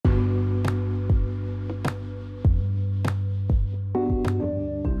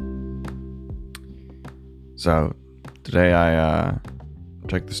So today I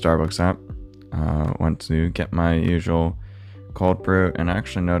checked the Starbucks app, went to get my usual cold brew, and I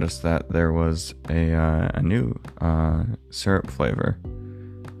actually noticed that there was a new syrup flavor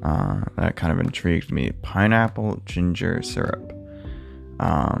that kind of intrigued me. Pineapple ginger syrup.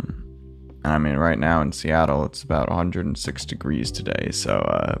 And I mean, right now in Seattle, it's about 106 degrees today, so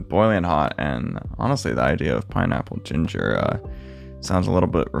boiling hot, and honestly, the idea of pineapple ginger sounds a little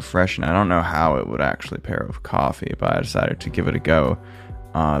bit refreshing. I don't know how it would actually pair with coffee, but I decided to give it a go.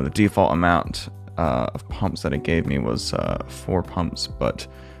 The default amount of pumps that it gave me was 4 pumps, but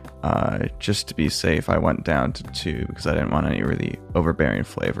just to be safe, I went down to 2 because I didn't want any really overbearing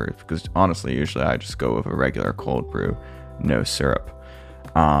flavor. Because honestly, usually I just go with a regular cold brew, no syrup.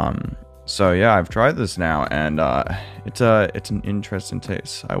 So yeah, I've tried this now, and it's an interesting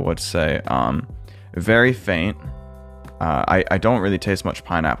taste, I would say. Very faint. I don't really taste much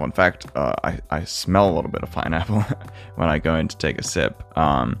pineapple. In fact, I smell a little bit of pineapple when I go in to take a sip.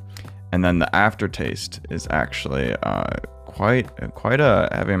 And then the aftertaste is actually quite a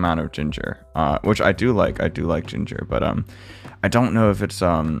heavy amount of ginger, which I do like. I do like ginger, but I don't know if it's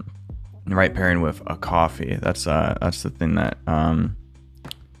the right pairing with a coffee. That's the thing that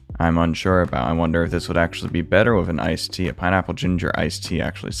I'm unsure about. I wonder if this would actually be better with an iced tea. A pineapple ginger iced tea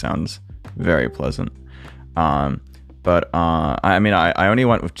actually sounds very pleasant. But I mean, I only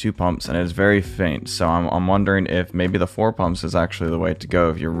went with 2 pumps, and it's very faint. So I'm wondering if maybe the 4 pumps is actually the way to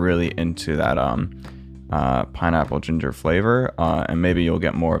go if you're really into that pineapple ginger flavor, and maybe you'll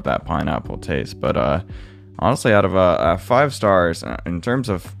get more of that pineapple taste. But honestly, out of 5 stars, in terms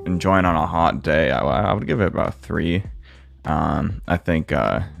of enjoying on a hot day, I would give it about 3. I think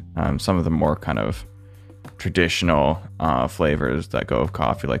some of the more kind of traditional flavors that go with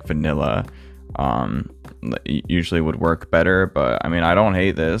coffee, like vanilla, usually would work better, but I mean, I don't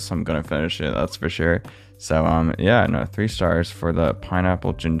hate this. I'm gonna finish it, that's for sure. So yeah, no, 3 stars for the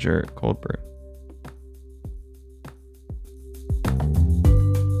pineapple ginger cold brew.